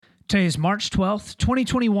Today is March 12th,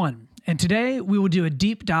 2021, and today we will do a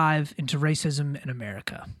deep dive into racism in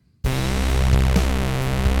America.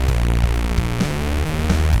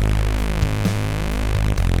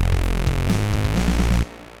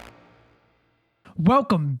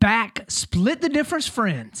 Welcome back, Split the Difference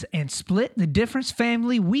friends and Split the Difference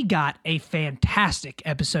family. We got a fantastic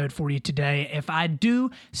episode for you today, if I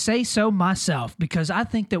do say so myself, because I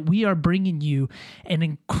think that we are bringing you an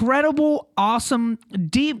incredible, awesome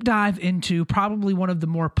deep dive into probably one of the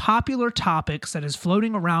more popular topics that is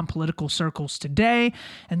floating around political circles today,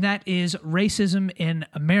 and that is racism in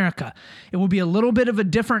America. It will be a little bit of a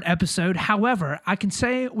different episode. However, I can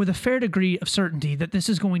say with a fair degree of certainty that this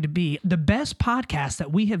is going to be the best podcast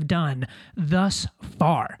that we have done thus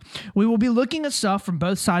far. We will be looking at stuff from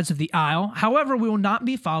both sides of the aisle. However, we will not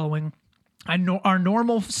be following our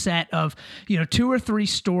normal set of, two or three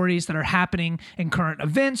stories that are happening in current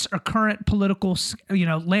events or current political,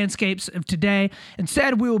 landscapes of today.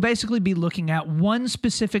 Instead, we will basically be looking at one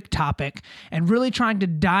specific topic and really trying to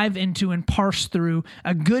dive into and parse through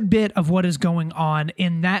a good bit of what is going on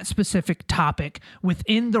in that specific topic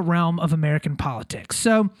within the realm of American politics.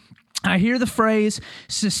 So, I hear the phrase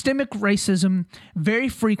systemic racism very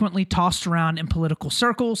frequently tossed around in political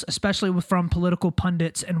circles, especially from political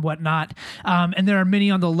pundits and whatnot. And there are many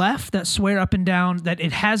on the left that swear up and down that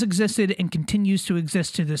it has existed and continues to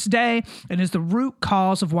exist to this day and is the root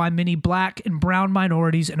cause of why many black and brown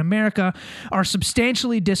minorities in America are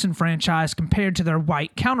substantially disenfranchised compared to their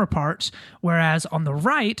white counterparts. Whereas on the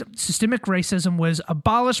right, systemic racism was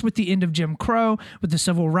abolished with the end of Jim Crow, with the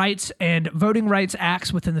Civil Rights and Voting Rights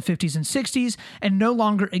Acts within the 50s and 60s, and no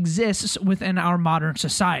longer exists within our modern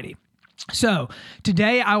society. So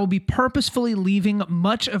today I will be purposefully leaving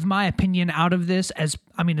much of my opinion out of this as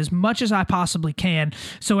much as I possibly can,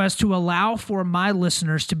 so as to allow for my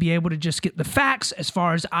listeners to be able to just get the facts as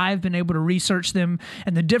far as I've been able to research them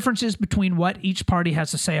and the differences between what each party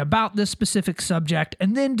has to say about this specific subject,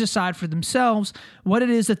 and then decide for themselves what it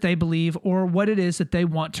is that they believe or what it is that they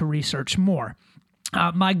want to research more.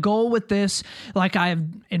 My goal with this, like I have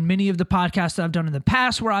in many of the podcasts that I've done in the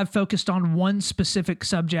past where I've focused on one specific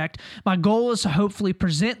subject, my goal is to hopefully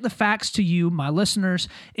present the facts to you, my listeners,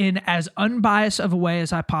 in as unbiased of a way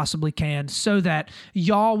as I possibly can, so that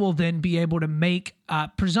y'all will then be able to make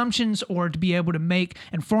presumptions or to be able to make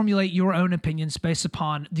and formulate your own opinions based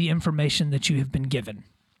upon the information that you have been given.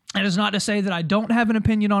 That is not to say that I don't have an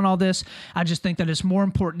opinion on all this. I just think that it's more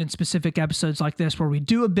important in specific episodes like this where we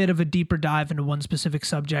do a bit of a deeper dive into one specific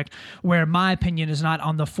subject where my opinion is not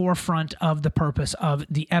on the forefront of the purpose of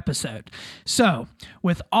the episode. So,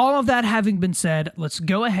 with all of that having been said, let's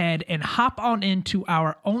go ahead and hop on into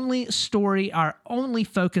our only story, our only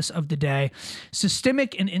focus of the day,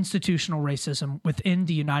 systemic and institutional racism within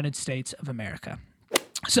the United States of America.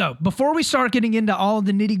 So before we start getting into all of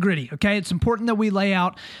the nitty gritty, okay, it's important that we lay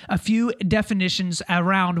out a few definitions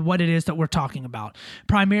around what it is that we're talking about.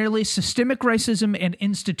 Primarily systemic racism and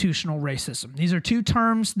institutional racism. These are two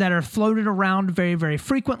terms that are floated around very, very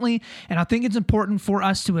frequently, and I think it's important for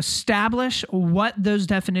us to establish what those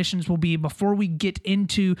definitions will be before we get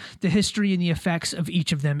into the history and the effects of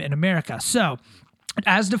each of them in America. So,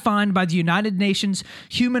 as defined by the United Nations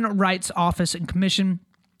Human Rights Office and Commission,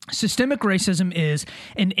 systemic racism is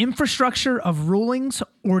an infrastructure of rulings,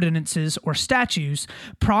 ordinances, or statutes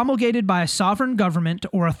promulgated by a sovereign government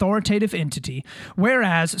or authoritative entity,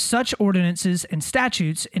 whereas such ordinances and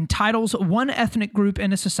statutes entitles one ethnic group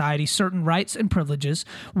in a society certain rights and privileges,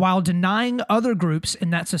 while denying other groups in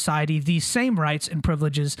that society these same rights and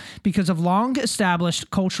privileges because of long-established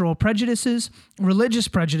cultural prejudices, religious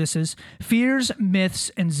prejudices, fears, myths,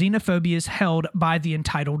 and xenophobias held by the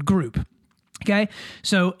entitled group. Okay,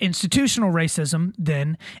 so institutional racism,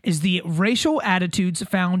 then, is the racial attitudes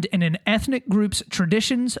found in an ethnic group's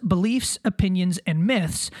traditions, beliefs, opinions, and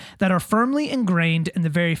myths that are firmly ingrained in the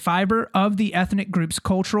very fiber of the ethnic group's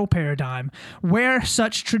cultural paradigm, where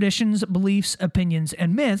such traditions, beliefs, opinions,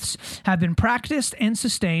 and myths have been practiced and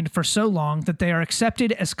sustained for so long that they are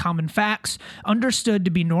accepted as common facts, understood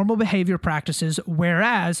to be normal behavior practices,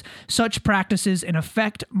 whereas such practices in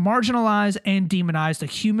effect marginalize and demonize the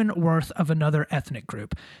human worth of another ethnic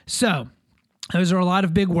group. So, those are a lot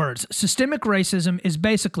of big words. Systemic racism is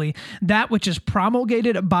basically that which is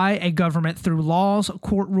promulgated by a government through laws,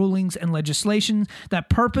 court rulings, and legislation that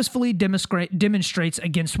purposefully demonstrates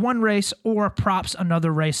against one race or props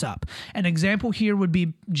another race up. An example here would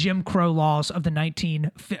be Jim Crow laws of the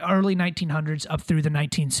early 1900s up through the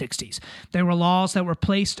 1960s. They were laws that were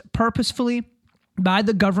placed purposefully by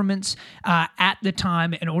the governments at the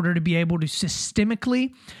time in order to be able to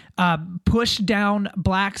systemically push down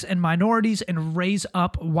blacks and minorities and raise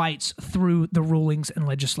up whites through the rulings and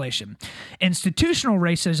legislation. Institutional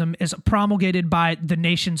racism is promulgated by the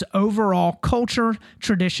nation's overall culture,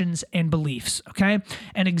 traditions, and beliefs. Okay,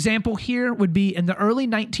 an example here would be in the early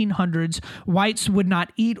 1900s, whites would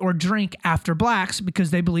not eat or drink after blacks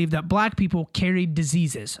because they believed that black people carried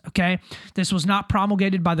diseases. Okay, this was not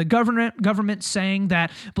promulgated by the government saying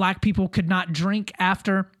that black people could not drink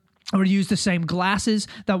after or use the same glasses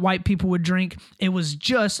that white people would drink. It was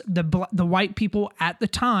just the white people at the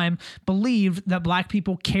time believed that black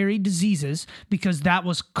people carried diseases because that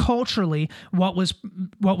was culturally what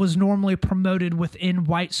was normally promoted within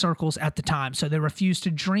white circles at the time. So they refused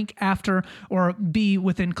to drink after or be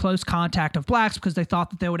within close contact of blacks because they thought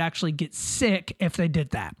that they would actually get sick if they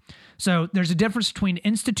did that. So there's a difference between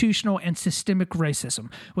institutional and systemic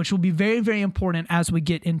racism, which will be very, very important as we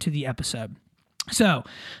get into the episode. So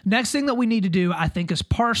next thing that we need to do, I think, is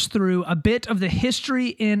parse through a bit of the history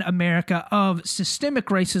in America of systemic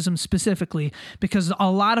racism specifically, because a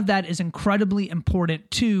lot of that is incredibly important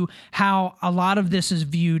to how a lot of this is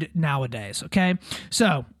viewed nowadays, okay?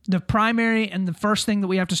 So the primary and the first thing that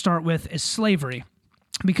we have to start with is slavery,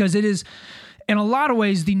 because it is, in a lot of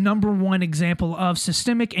ways, the number one example of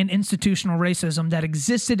systemic and institutional racism that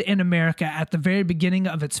existed in America at the very beginning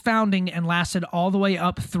of its founding and lasted all the way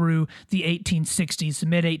up through the 1860s, the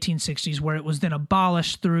mid-1860s, where it was then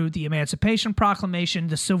abolished through the Emancipation Proclamation,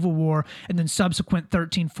 the Civil War, and then subsequent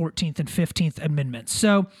 13th, 14th, and 15th Amendments.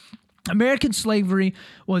 So American slavery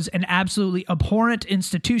was an absolutely abhorrent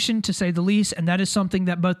institution, to say the least, and that is something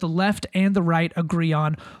that both the left and the right agree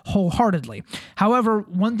on wholeheartedly. However,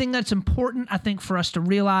 one thing that's important, I think, for us to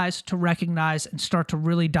realize, to recognize, and start to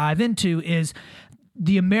really dive into is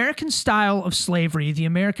the American style of slavery, the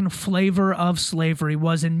American flavor of slavery,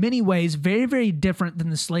 was in many ways very, very different than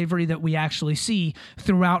the slavery that we actually see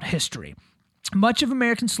throughout history. Much of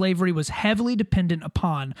American slavery was heavily dependent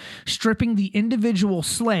upon stripping the individual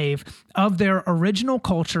slave of their original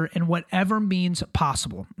culture in whatever means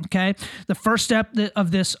possible, okay? The first step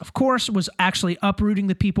of this, of course, was actually uprooting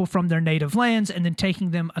the people from their native lands and then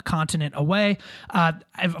taking them a continent away.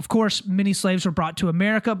 Of course, many slaves were brought to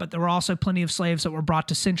America, but there were also plenty of slaves that were brought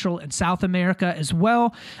to Central and South America as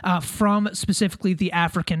well, from specifically the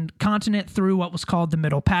African continent through what was called the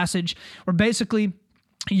Middle Passage, where basically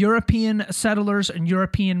European settlers and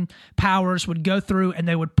European powers would go through and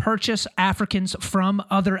they would purchase Africans from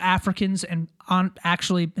other Africans, and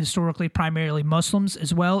actually historically primarily Muslims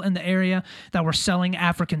as well in the area that were selling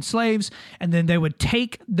African slaves. And then they would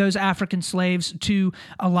take those African slaves to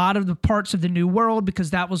a lot of the parts of the New World,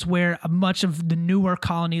 because that was where much of the newer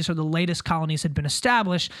colonies or the latest colonies had been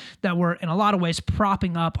established that were in a lot of ways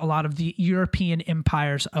propping up a lot of the European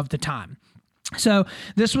empires of the time. So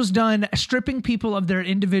this was done, stripping people of their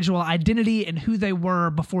individual identity and who they were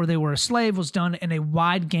before they were a slave was done in a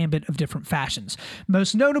wide gambit of different fashions.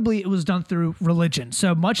 Most notably, it was done through religion.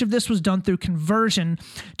 So much of this was done through conversion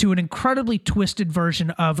to an incredibly twisted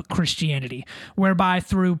version of Christianity, whereby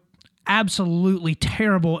through absolutely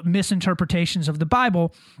terrible misinterpretations of the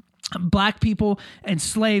Bible, Black people and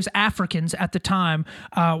slaves, Africans at the time,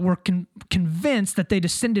 were convinced that they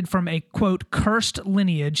descended from a, quote, cursed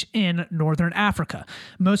lineage in northern Africa.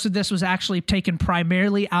 Most of this was actually taken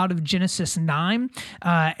primarily out of Genesis 9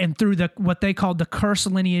 and through what they called the cursed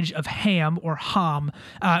lineage of Ham, or Ham,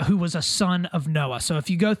 who was a son of Noah. So if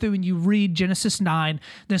you go through and you read Genesis 9,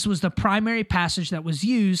 this was the primary passage that was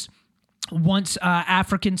used once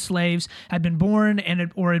African slaves had been born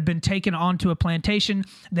or had been taken onto a plantation.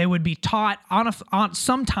 They would be taught,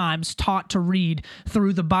 sometimes taught to read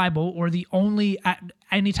through the Bible, or the only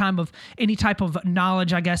any type of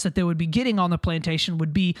knowledge, I guess, that they would be getting on the plantation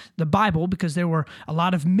would be the Bible, because there were a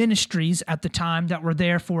lot of ministries at the time that were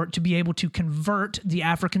there to be able to convert the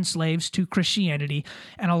African slaves to Christianity,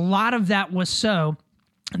 and a lot of that was so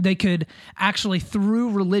they could actually,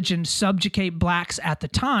 through religion, subjugate blacks at the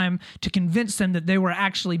time to convince them that they were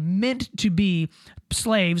actually meant to be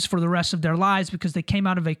slaves for the rest of their lives, because they came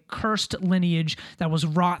out of a cursed lineage that was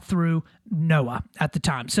wrought through Noah at the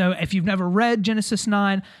time. So if you've never read Genesis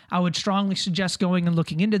 9, I would strongly suggest going and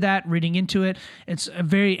looking into that, reading into it. It's a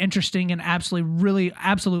very interesting and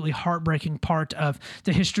absolutely heartbreaking part of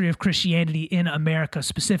the history of Christianity in America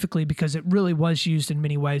specifically, because it really was used in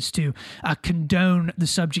many ways to condone the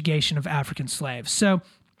subjugation of African slaves. So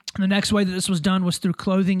The next way that this was done was through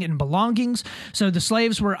clothing and belongings. So the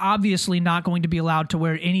slaves were obviously not going to be allowed to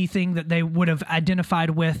wear anything that they would have identified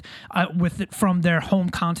with it from their home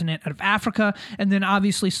continent of Africa. And then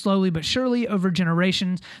obviously slowly but surely over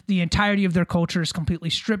generations, the entirety of their culture is completely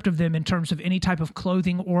stripped of them in terms of any type of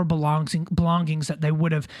clothing or belongings that they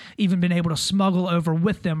would have even been able to smuggle over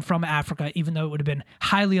with them from Africa, even though it would have been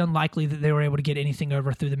highly unlikely that they were able to get anything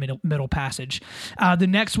over through the middle passage. The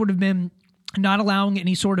next would have been not allowing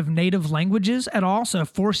any sort of native languages at all, so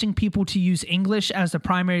forcing people to use English as the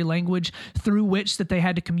primary language through which that they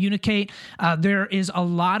had to communicate. There is a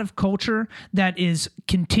lot of culture that is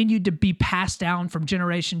continued to be passed down from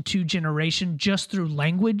generation to generation just through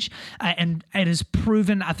language, and it is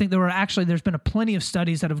proven. I think there's been plenty of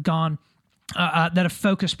studies that have gone that have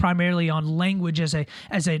focused primarily on language as a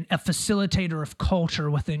facilitator of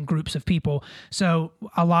culture within groups of people. So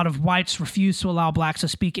a lot of whites refuse to allow blacks to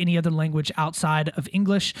speak any other language outside of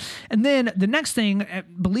English. And then the next thing,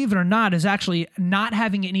 believe it or not, is actually not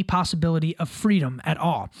having any possibility of freedom at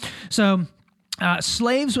all. So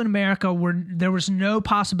slaves in America there was no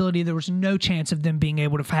possibility, there was no chance of them being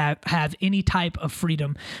able to have any type of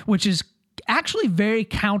freedom, which is actually very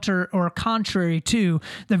contrary to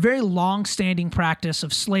the very long-standing practice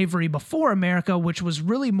of slavery before America, which was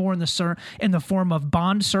really more in the form of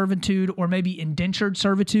bond servitude, or maybe indentured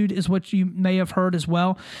servitude is what you may have heard as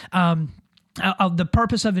well. The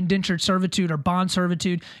purpose of indentured servitude or bond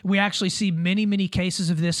servitude, we actually see many, many cases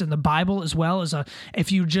of this in the Bible as well.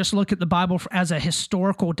 If you just look at the Bible as a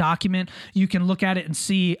historical document, you can look at it and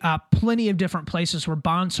see plenty of different places where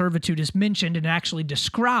bond servitude is mentioned and actually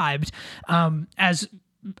described as,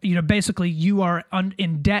 basically you are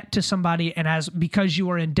in debt to somebody, and because you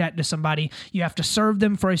are in debt to somebody, you have to serve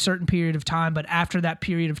them for a certain period of time, but after that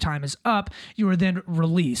period of time is up, you are then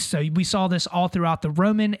released. So we saw this all throughout the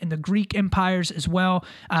Roman and the Greek empires as well,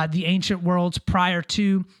 the ancient worlds prior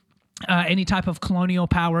to any type of colonial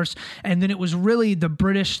powers. And then it was really the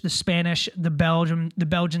British, the Spanish, the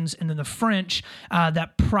Belgians, and then the French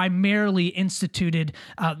that primarily instituted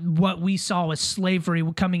what we saw as slavery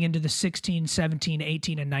coming into the 16, 17,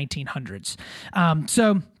 18, and 1900s.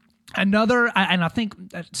 And I think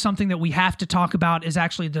something that we have to talk about is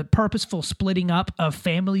actually the purposeful splitting up of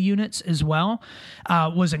family units as well,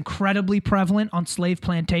 was incredibly prevalent on slave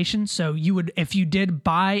plantations. So if you did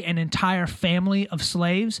buy an entire family of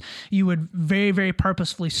slaves, you would very, very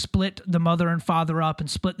purposefully split the mother and father up and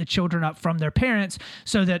split the children up from their parents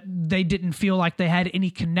so that they didn't feel like they had any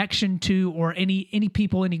connection to or any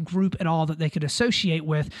people, any group at all that they could associate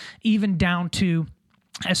with, even down to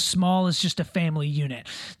as small as just a family unit.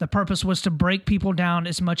 The purpose was to break people down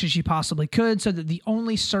as much as you possibly could so that the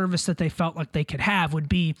only service that they felt like they could have would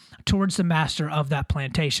be towards the master of that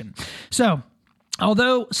plantation. So,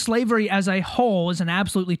 although slavery as a whole is an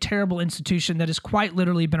absolutely terrible institution that has quite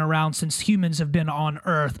literally been around since humans have been on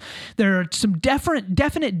Earth, there are some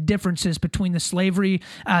definite differences between the slavery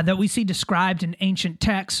that we see described in ancient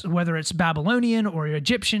texts, whether it's Babylonian or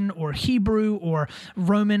Egyptian or Hebrew or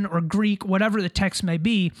Roman or Greek, whatever the text may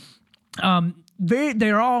be.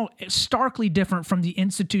 They're all starkly different from the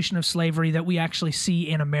institution of slavery that we actually see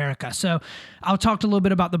in America. So I'll talk a little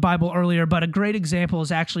bit about the Bible earlier, but a great example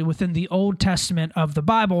is actually within the Old Testament of the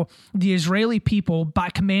Bible. The Israeli people,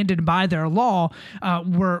 commanded by their law,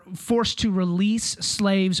 were forced to release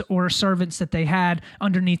slaves or servants that they had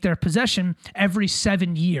underneath their possession every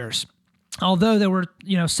 7 years. Although there were,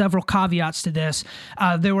 several caveats to this,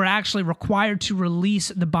 they were actually required to release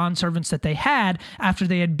the bondservants that they had after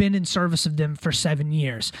they had been in service of them for 7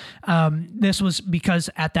 years. This was because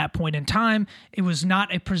at that point in time, it was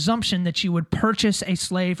not a presumption that you would purchase a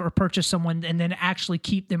slave or purchase someone and then actually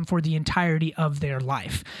keep them for the entirety of their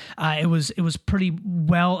life. It was pretty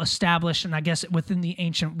well established, and I guess within the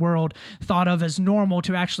ancient world, thought of as normal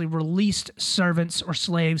to actually release servants or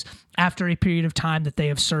slaves after a period of time that they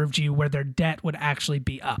have served you, where their debt would actually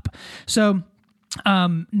be up. So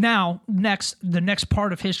now, the next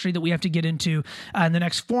part of history that we have to get into, the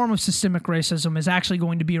next form of systemic racism is actually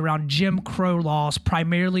going to be around Jim Crow laws,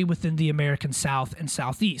 primarily within the American South and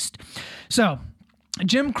Southeast. So,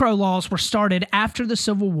 Jim Crow laws were started after the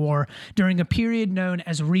Civil War during a period known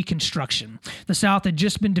as Reconstruction. The South had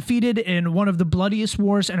just been defeated in one of the bloodiest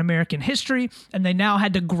wars in American history, and they now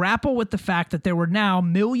had to grapple with the fact that there were now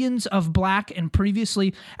millions of Black and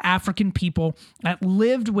previously African people that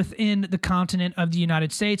lived within the continent of the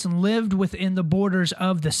United States and lived within the borders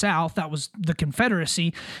of the South, that was the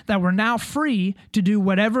Confederacy, that were now free to do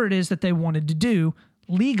whatever it is that they wanted to do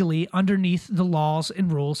legally underneath the laws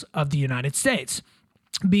and rules of the United States.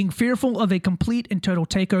 being fearful of a complete and total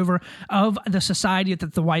takeover of the society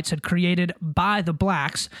that the whites had created by the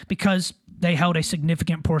blacks because they held a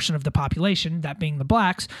significant portion of the population, that being the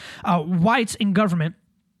blacks, whites in government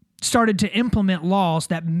started to implement laws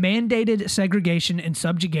that mandated segregation and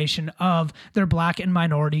subjugation of their black and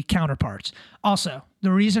minority counterparts. Also,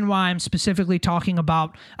 the reason why I'm specifically talking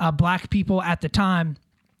about black people at the time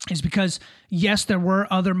is because, yes, there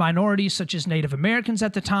were other minorities such as Native Americans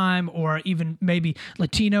at the time, or even maybe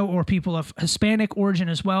Latino or people of Hispanic origin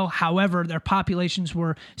as well. However, their populations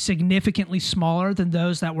were significantly smaller than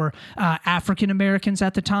those that were African Americans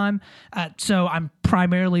at the time. So I'm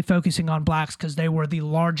primarily focusing on blacks because they were the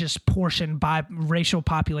largest portion by racial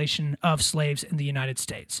population of slaves in the United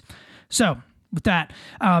States. So with that,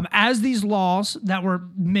 as these laws that were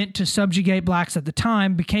meant to subjugate blacks at the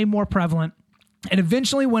time became more prevalent, it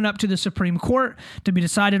eventually went up to the Supreme Court to be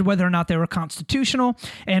decided whether or not they were constitutional.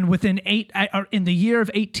 And in the year of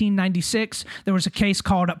 1896, there was a case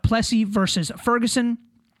called Plessy versus Ferguson,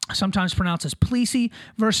 sometimes pronounced as Plessy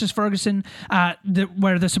versus Ferguson,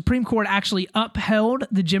 where the Supreme Court actually upheld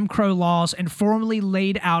the Jim Crow laws and formally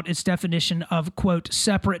laid out its definition of, quote,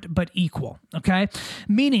 separate but equal, okay?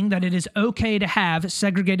 Meaning that it is okay to have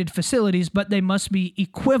segregated facilities, but they must be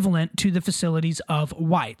equivalent to the facilities of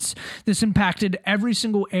whites. This impacted every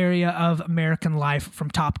single area of American life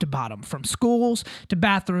from top to bottom, from schools to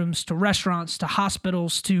bathrooms to restaurants to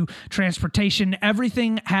hospitals to transportation.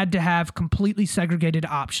 Everything had to have completely segregated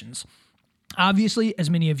options. Obviously, as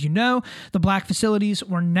many of you know, the black facilities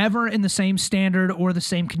were never in the same standard or the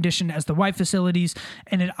same condition as the white facilities,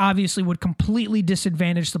 and it obviously would completely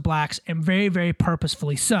disadvantage the blacks, and very, very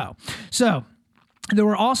purposefully so. So there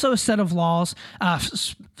were also a set of laws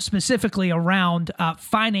specifically around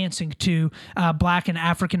financing to black and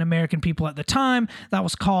African American people at the time that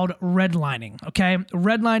was called redlining, okay?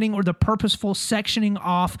 Redlining, or the purposeful sectioning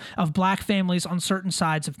off of black families on certain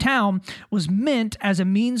sides of town, was meant as a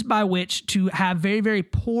means by which to have very, very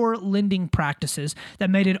poor lending practices that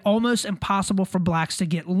made it almost impossible for blacks to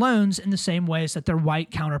get loans in the same ways that their white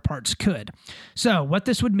counterparts could. So what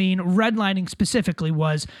this would mean, redlining specifically,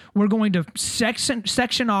 was we're going to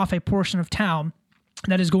section off a portion of town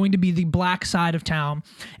that is going to be the black side of town,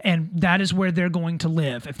 and that is where they're going to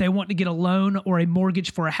live. If they want to get a loan or a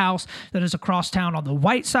mortgage for a house that is across town on the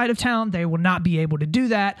white side of town, they will not be able to do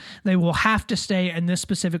that. They will have to stay in this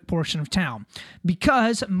specific portion of town,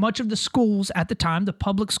 because much of the schools at the time, the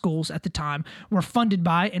public schools at the time, were funded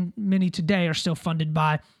by, and many today are still funded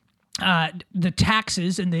by, the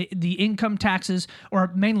taxes and the income taxes,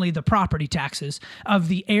 or mainly the property taxes of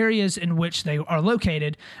the areas in which they are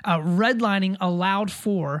located. Redlining allowed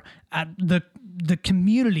for the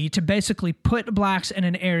community to basically put blacks in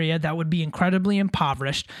an area that would be incredibly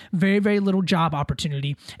impoverished, very, very little job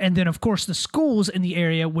opportunity. And then, of course, the schools in the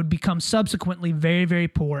area would become subsequently very, very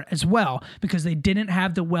poor as well, because they didn't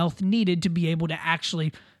have the wealth needed to be able to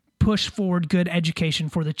actually push forward good education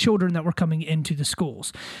for the children that were coming into the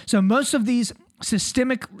schools. So most of these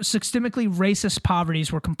systemically racist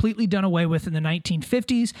poverties were completely done away with in the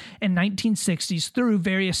 1950s and 1960s through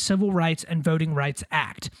various Civil Rights and Voting Rights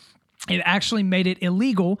Act. It actually made it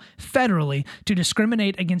illegal federally to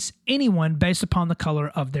discriminate against anyone based upon the color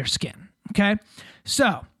of their skin. Okay?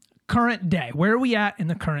 So, current day. Where are we at in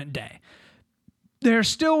the current day? There are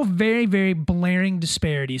still very, very blaring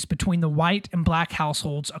disparities between the white and black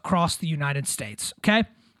households across the United States, okay?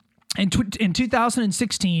 In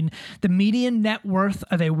 2016, the median net worth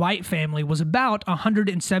of a white family was about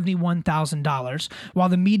 $171,000, while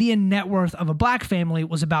the median net worth of a black family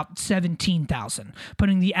was about $17,000,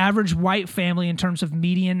 putting the average white family in terms of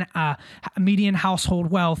median household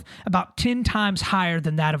wealth about 10 times higher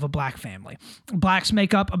than that of a black family. Blacks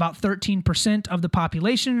make up about 13% of the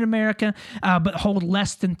population in America, but hold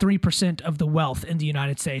less than 3% of the wealth in the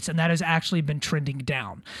United States, and that has actually been trending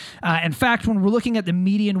down. In fact, when we're looking at the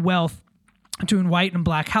median wealth between white and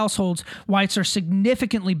black households, whites are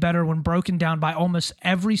significantly better when broken down by almost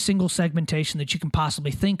every single segmentation that you can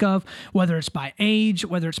possibly think of, whether it's by age,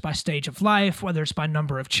 whether it's by stage of life, whether it's by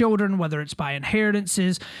number of children, whether it's by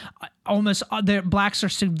inheritances. Almost blacks are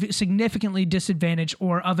significantly disadvantaged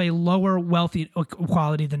or of a lower wealth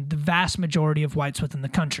equality than the vast majority of whites within the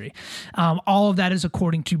country. All of that is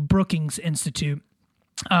according to Brookings Institute.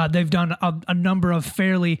 They've done a number of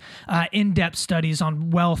fairly in-depth studies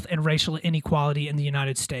on wealth and racial inequality in the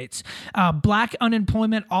United States. Black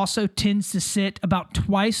unemployment also tends to sit about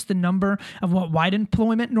twice the number of what white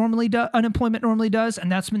unemployment normally does,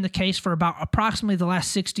 and that's been the case for about approximately the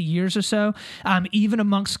last 60 years or so, even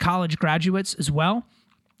amongst college graduates as well.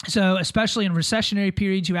 So especially in recessionary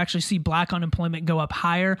periods, you actually see black unemployment go up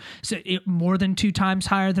higher, so more than 2 times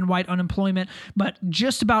higher than white unemployment. But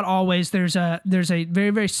just about always, there's a very,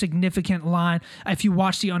 very significant line. If you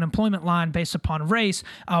watch the unemployment line based upon race,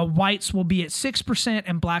 whites will be at 6%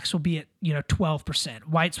 and blacks will be at 12%.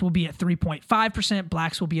 Whites will be at 3.5%.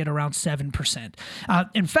 Blacks will be at around 7%.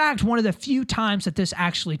 In fact, one of the few times that this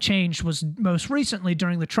actually changed was most recently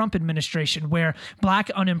during the Trump administration, where black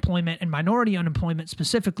unemployment and minority unemployment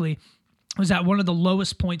specifically was at one of the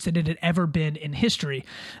lowest points that it had ever been in history,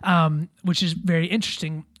 which is very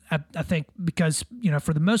interesting. I think because,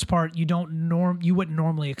 for the most part, you wouldn't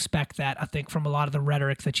normally expect that, I think, from a lot of the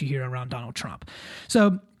rhetoric that you hear around Donald Trump.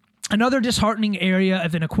 So another disheartening area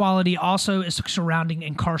of inequality also is surrounding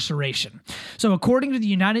incarceration. So according to the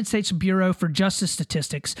United States Bureau for Justice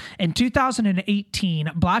Statistics, in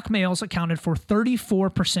 2018, black males accounted for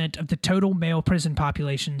 34% of the total male prison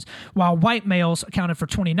populations, while white males accounted for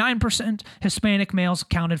 29%, Hispanic males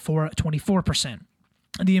accounted for 24%.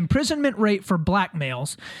 The imprisonment rate for black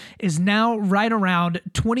males is now right around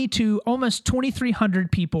almost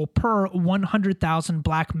 2,300 people per 100,000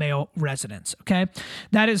 black male residents, okay?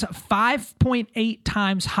 That is 5.8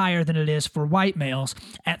 times higher than it is for white males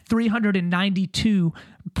at 392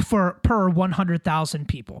 per 100,000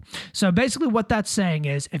 people. So basically what that's saying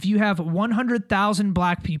is if you have 100,000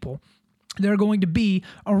 black people, there are going to be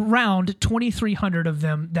around 2,300 of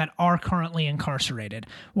them that are currently incarcerated.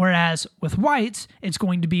 Whereas with whites, it's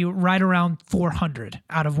going to be right around 400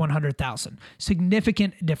 out of 100,000.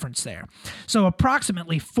 Significant difference there. So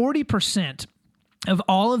approximately 40% of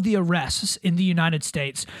all of the arrests in the United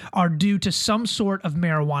States are due to some sort of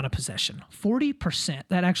marijuana possession. 40%.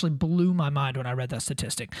 That actually blew my mind when I read that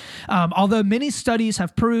statistic. Although many studies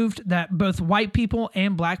have proved that both white people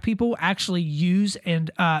and black people actually use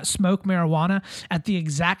and smoke marijuana at the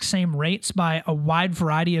exact same rates by a wide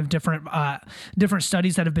variety of different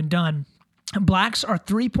studies that have been done, blacks are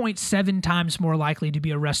 3.7 times more likely to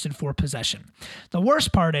be arrested for possession. The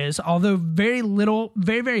worst part is, although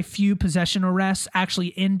very few possession arrests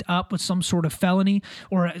actually end up with some sort of felony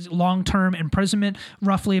or long-term imprisonment,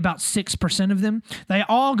 roughly about 6% of them, they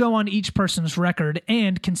all go on each person's record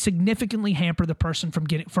and can significantly hamper the person from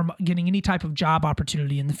getting any type of job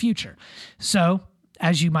opportunity in the future. So,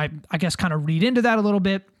 as you might, I guess, kind of read into that a little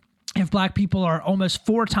bit, if black people are almost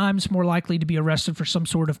 4 times more likely to be arrested for some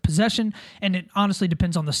sort of possession, and it honestly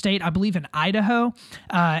depends on the state. I believe in Idaho,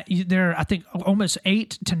 they're, I think, almost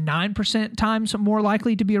 8 to 9% times more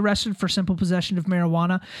likely to be arrested for simple possession of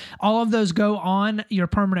marijuana. All of those go on your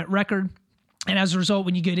permanent record. And as a result,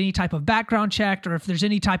 when you get any type of background check, or if there's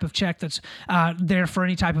any type of check that's there for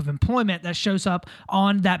any type of employment, that shows up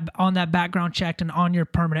on that background check and on your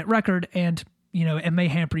permanent record, and it may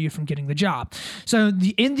hamper you from getting the job. So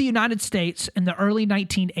in the United States in the early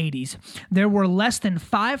 1980s, there were less than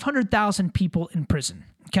 500,000 people in prison,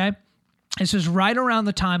 okay? This is right around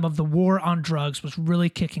the time of the war on drugs was really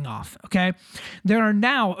kicking off, okay? There are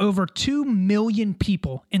now over 2 million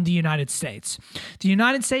people in the United States. The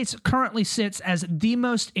United States currently sits as the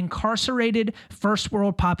most incarcerated first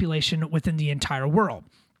world population within the entire world.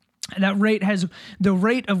 That rate the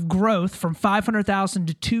rate of growth from 500,000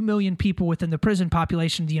 to 2 million people within the prison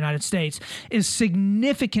population of the United States is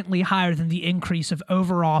significantly higher than the increase of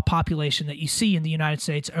overall population that you see in the United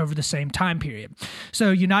States over the same time period.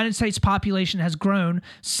 So, United States population has grown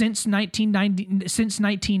since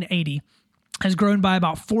 1980. Has grown by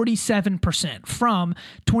about 47% from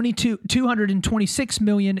 226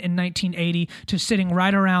 million in 1980 to sitting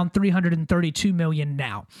right around 332 million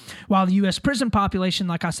now. While the U.S. prison population,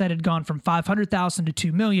 like I said, had gone from 500,000 to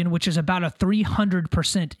 2 million, which is about a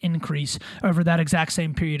 300% increase over that exact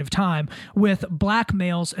same period of time, with black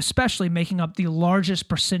males especially making up the largest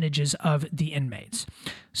percentages of the inmates.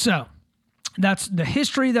 So, that's the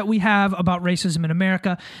history that we have about racism in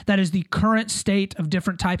America. That is the current state of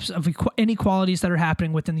different types of inequalities that are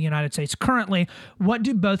happening within the United States currently. What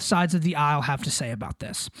do both sides of the aisle have to say about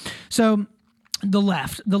this? So, the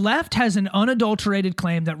left has an unadulterated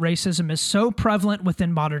claim that racism is so prevalent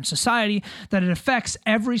within modern society that it affects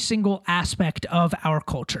every single aspect of our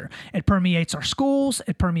culture. It permeates our schools,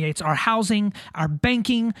 it permeates our housing, our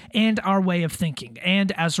banking, and our way of thinking.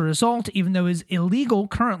 And as a result, even though it is illegal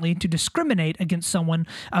currently to discriminate against someone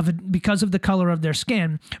because of the color of their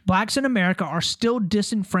skin, blacks in America are still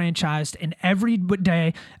disenfranchised in every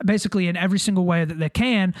day, basically in every single way that they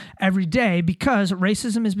can every day, because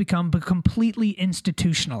racism has become completely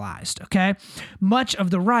institutionalized, okay? Much of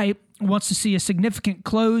the right wants to see a significant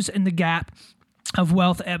close in the gap of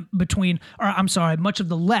wealth much of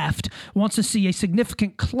the left wants to see a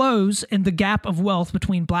significant close in the gap of wealth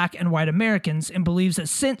between black and white Americans, and believes that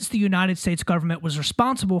since the United States government was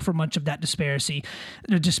responsible for much of that disparity,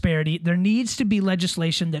 there needs to be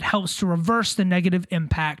legislation that helps to reverse the negative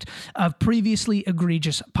impact of previously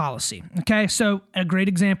egregious policy. Okay, so a great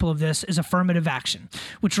example of this is affirmative action,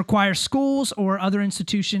 which requires schools or other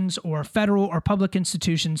institutions or federal or public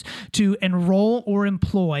institutions to enroll or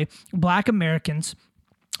employ black Americans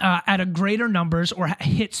at a greater numbers or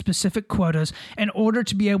hit specific quotas in order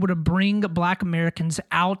to be able to bring black Americans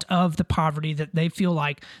out of the poverty that they feel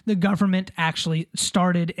like the government actually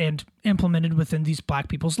started and implemented within these black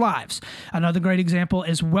people's lives. Another great example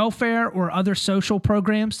is welfare or other social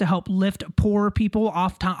programs to help lift poorer people,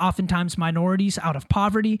 oftentimes minorities, out of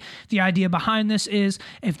poverty. The idea behind this is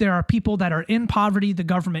if there are people that are in poverty, the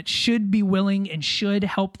government should be willing and should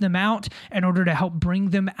help them out in order to help bring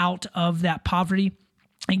them out of that poverty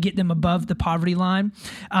and get them above the poverty line.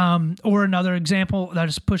 Or another example that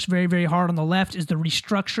is pushed very, very hard on the left is the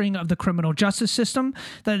restructuring of the criminal justice system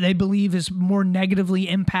that they believe is more negatively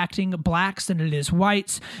impacting blacks than it is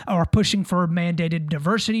whites, or pushing for mandated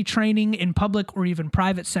diversity training in public or even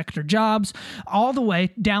private sector jobs, all the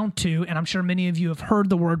way down to, and I'm sure many of you have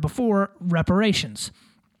heard the word before, reparations.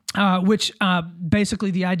 Which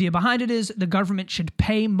basically the idea behind it is the government should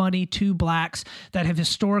pay money to blacks that have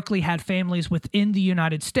historically had families within the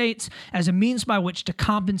United States as a means by which to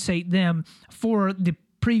compensate them for the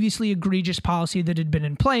previously egregious policy that had been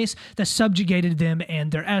in place that subjugated them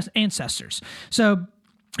and their ancestors. So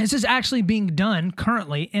this is actually being done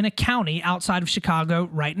currently in a county outside of Chicago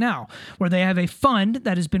right now, where they have a fund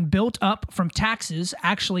that has been built up from taxes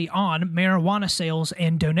actually on marijuana sales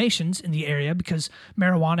and donations in the area, because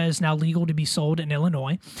marijuana is now legal to be sold in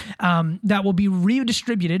Illinois, that will be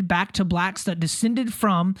redistributed back to blacks that descended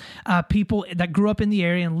from people that grew up in the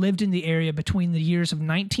area and lived in the area between the years of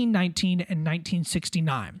 1919 and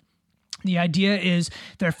 1969. The idea is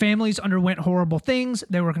their families underwent horrible things.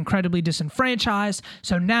 They were incredibly disenfranchised.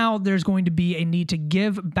 So now there's going to be a need to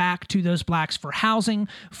give back to those blacks for housing,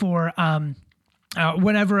 for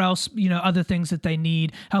whatever else, other things that they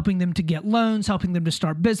need, helping them to get loans, helping them to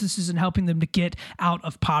start businesses, and helping them to get out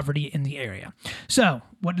of poverty in the area. So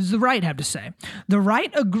what does the right have to say? The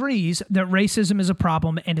right agrees that racism is a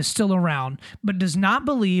problem and is still around, but does not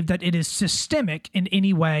believe that it is systemic in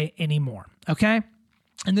any way anymore. Okay?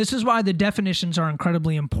 And this is why the definitions are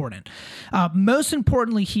incredibly important. Most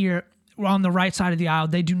importantly here, on the right side of the aisle,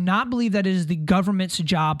 they do not believe that it is the government's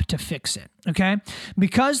job to fix it, okay?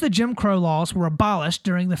 Because the Jim Crow laws were abolished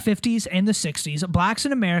during the 50s and the 60s, blacks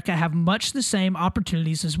in America have much the same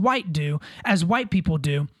opportunities as white people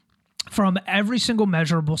do from every single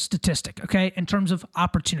measurable statistic, okay, in terms of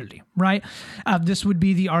opportunity, right? This would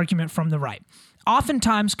be the argument from the right.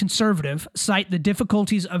 Oftentimes, conservatives cite the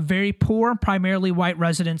difficulties of very poor, primarily white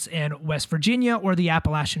residents in West Virginia or the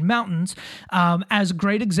Appalachian Mountains as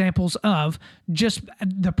great examples of just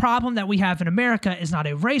the problem that we have in America is not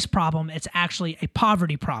a race problem, it's actually a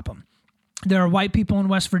poverty problem. There are white people in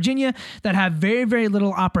West Virginia that have very, very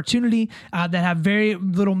little opportunity, that have very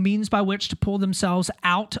little means by which to pull themselves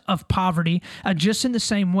out of poverty, just in the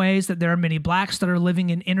same ways that there are many blacks that are living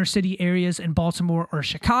in inner city areas in Baltimore or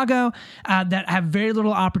Chicago that have very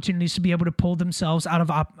little opportunities to be able to pull themselves out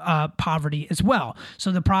of poverty as well.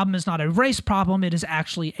 So the problem is not a race problem, it is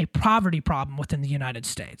actually a poverty problem within the United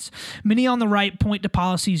States. Many on the right point to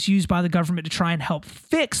policies used by the government to try and help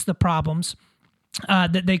fix the problems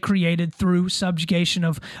that they created through subjugation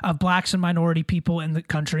of blacks and minority people in the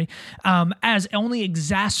country as only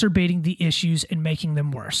exacerbating the issues and making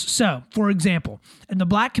them worse. So, for example, in the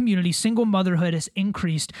black community, single motherhood has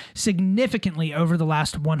increased significantly over the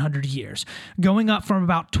last 100 years, going up from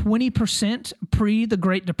about 20% pre the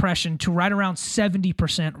Great Depression to right around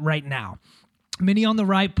 70% right now. Many on the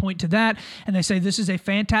right point to that, and they say this is a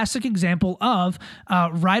fantastic example of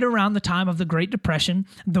right around the time of the Great Depression,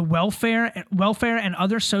 the welfare and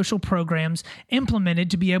other social programs implemented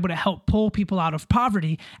to be able to help pull people out of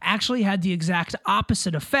poverty actually had the exact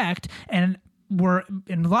opposite effect and were,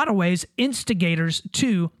 in a lot of ways, instigators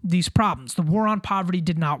to these problems. The war on poverty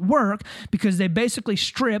did not work because they basically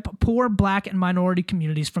strip poor black and minority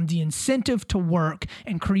communities from the incentive to work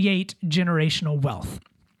and create generational wealth.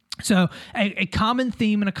 So a common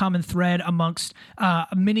theme and a common thread amongst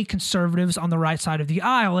many conservatives on the right side of the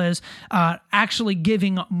aisle is actually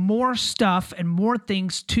giving more stuff and more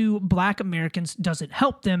things to black Americans doesn't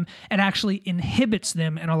help them. It actually inhibits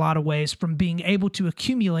them in a lot of ways from being able to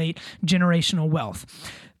accumulate generational wealth.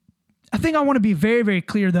 I think I want to be very, very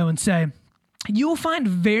clear, though, and say you will find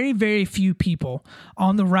very, very few people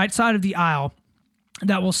on the right side of the aisle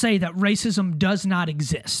that will say that racism does not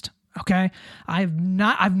exist. Okay, I've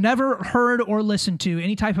never heard or listened to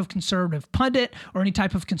any type of conservative pundit or any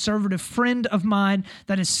type of conservative friend of mine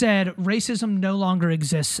that has said racism no longer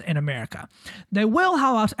exists in America. They will,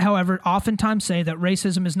 however, oftentimes say that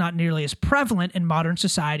racism is not nearly as prevalent in modern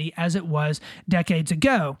society as it was decades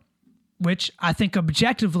ago, which I think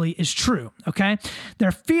objectively is true, okay?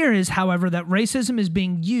 Their fear is, however, that racism is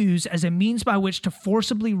being used as a means by which to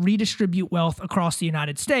forcibly redistribute wealth across the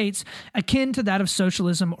United States, akin to that of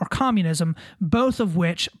socialism or communism, both of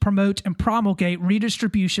which promote and promulgate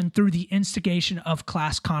redistribution through the instigation of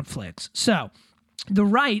class conflicts. So, the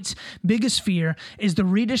right's biggest fear is the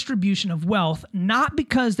redistribution of wealth, not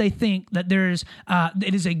because they think that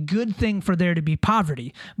it is a good thing for there to be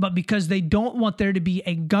poverty, but because they don't want there to be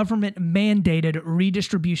a government-mandated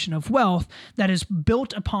redistribution of wealth that is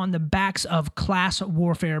built upon the backs of class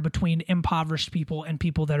warfare between impoverished people and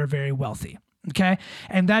people that are very wealthy. Okay?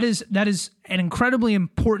 And that is an incredibly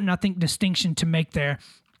important, I think, distinction to make there,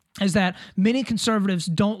 is that many conservatives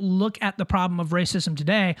don't look at the problem of racism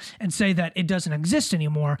today and say that it doesn't exist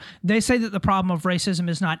anymore. They say that the problem of racism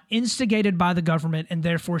is not instigated by the government and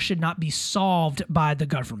therefore should not be solved by the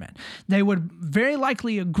government. They would very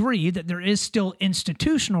likely agree that there is still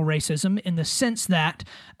institutional racism in the sense that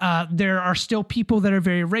there are still people that are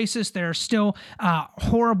very racist. There are still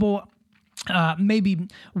horrible maybe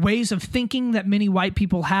ways of thinking that many white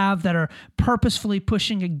people have that are purposefully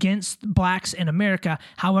pushing against blacks in America.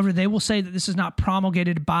 However, they will say that this is not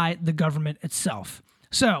promulgated by the government itself.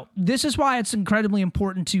 So this is why it's incredibly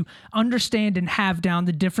important to understand and have down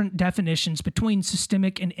the different definitions between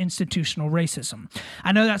systemic and institutional racism.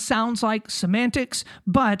 I know that sounds like semantics,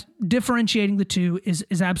 but differentiating the two is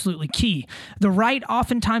absolutely key. The right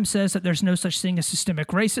oftentimes says that there's no such thing as systemic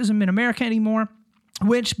racism in America anymore,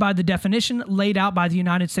 which, by the definition laid out by the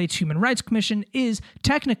United States Human Rights Commission, is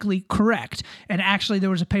technically correct. And actually, there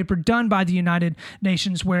was a paper done by the United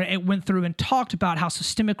Nations where it went through and talked about how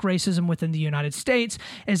systemic racism within the United States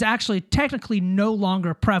is actually technically no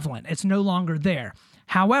longer prevalent. It's no longer there.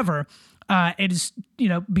 However, it is,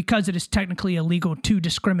 because it is technically illegal to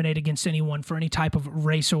discriminate against anyone for any type of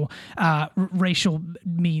racial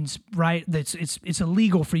means, right? It's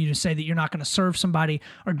illegal for you to say that you're not going to serve somebody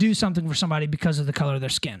or do something for somebody because of the color of their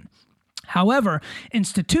skin. However,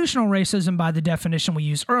 institutional racism, by the definition we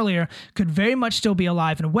used earlier, could very much still be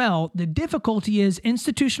alive and well. The difficulty is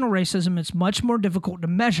institutional racism is much more difficult to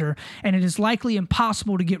measure, and it is likely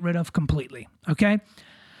impossible to get rid of completely, okay?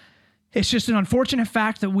 It's just an unfortunate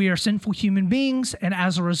fact that we are sinful human beings, and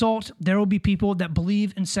as a result, there will be people that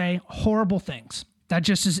believe and say horrible things. That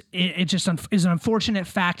just is an unfortunate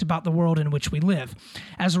fact about the world in which we live.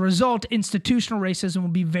 As a result, institutional racism will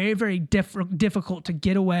be very, very difficult to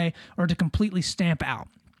get away or to completely stamp out.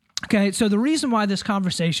 Okay, so the reason why this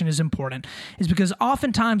conversation is important is because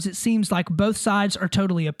oftentimes it seems like both sides are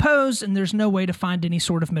totally opposed and there's no way to find any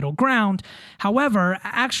sort of middle ground. However,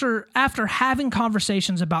 after having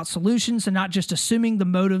conversations about solutions and not just assuming the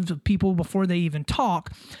motives of people before they even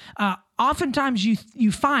talk, oftentimes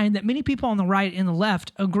you find that many people on the right and the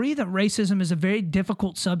left agree that racism is a very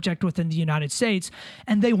difficult subject within the United States,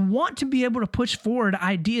 and they want to be able to push forward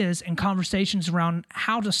ideas and conversations around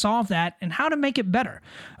how to solve that and how to make it better,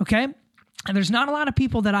 okay? And there's not a lot of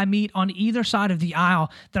people that I meet on either side of the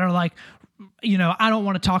aisle that are like, I don't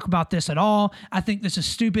want to talk about this at all. I think this is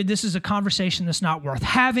stupid. This is a conversation that's not worth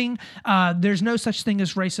having. There's no such thing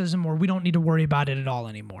as racism, or we don't need to worry about it at all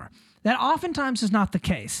anymore. That oftentimes is not the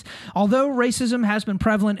case. Although racism has been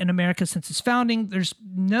prevalent in America since its founding, there's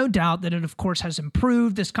no doubt that it, of course, has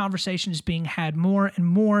improved. This conversation is being had more and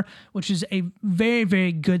more, which is a very,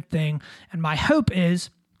 very good thing. And my hope is,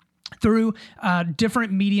 through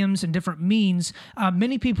different mediums and different means,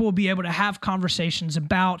 many people will be able to have conversations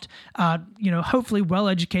about, hopefully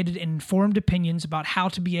well-educated and informed opinions about how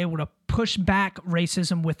to be able to push back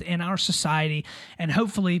racism within our society and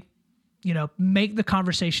hopefully make the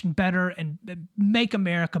conversation better and make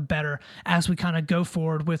America better as we kind of go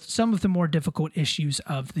forward with some of the more difficult issues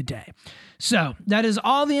of the day. So that is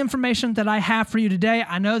all the information that I have for you today.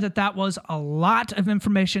 I know that was a lot of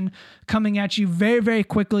information coming at you very, very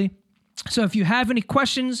quickly. So if you have any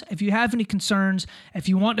questions, if you have any concerns, if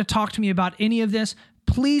you want to talk to me about any of this,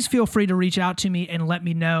 please feel free to reach out to me and let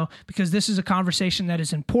me know, because this is a conversation that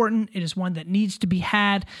is important. It is one that needs to be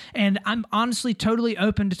had, and I'm honestly totally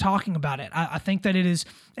open to talking about it. I think that it is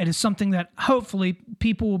something that hopefully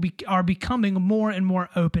people are becoming more and more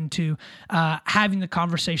open to having the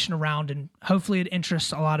conversation around, and hopefully it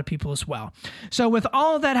interests a lot of people as well. So with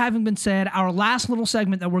all of that having been said, our last little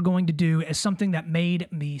segment that we're going to do is something that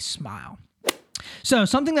made me smile. So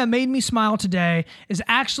something that made me smile today is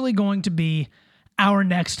actually going to be our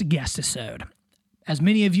next guest episode. As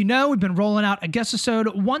many of you know, we've been rolling out a guest episode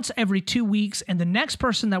once every 2 weeks, and the next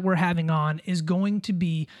person that we're having on is going to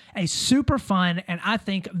be a super fun and I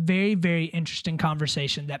think very, very interesting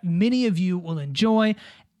conversation that many of you will enjoy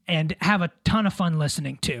and have a ton of fun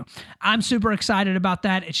listening to. I'm super excited about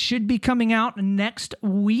that. It should be coming out next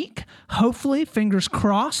week, hopefully, fingers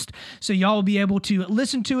crossed. So y'all will be able to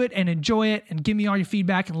listen to it and enjoy it and give me all your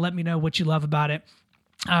feedback and let me know what you love about it.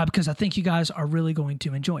 Because I think you guys are really going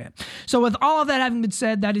to enjoy it. So with all of that having been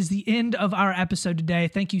said, that is the end of our episode today.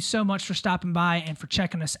 Thank you so much for stopping by and for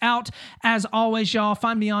checking us out. As always, y'all,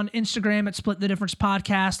 find me on Instagram at Split the Difference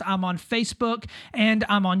Podcast. I'm on Facebook and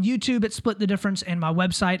I'm on YouTube at Split the Difference and my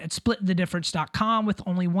website at splitthedifference.com with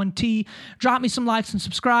only one T. Drop me some likes and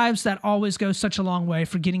subscribes. That always goes such a long way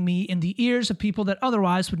for getting me in the ears of people that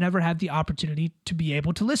otherwise would never have the opportunity to be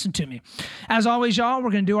able to listen to me. As always, y'all,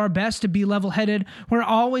 we're going to do our best to be level-headed.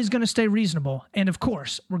 We're always going to stay reasonable. And of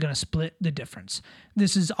course, we're going to split the difference.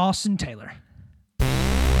 This is Austin Taylor.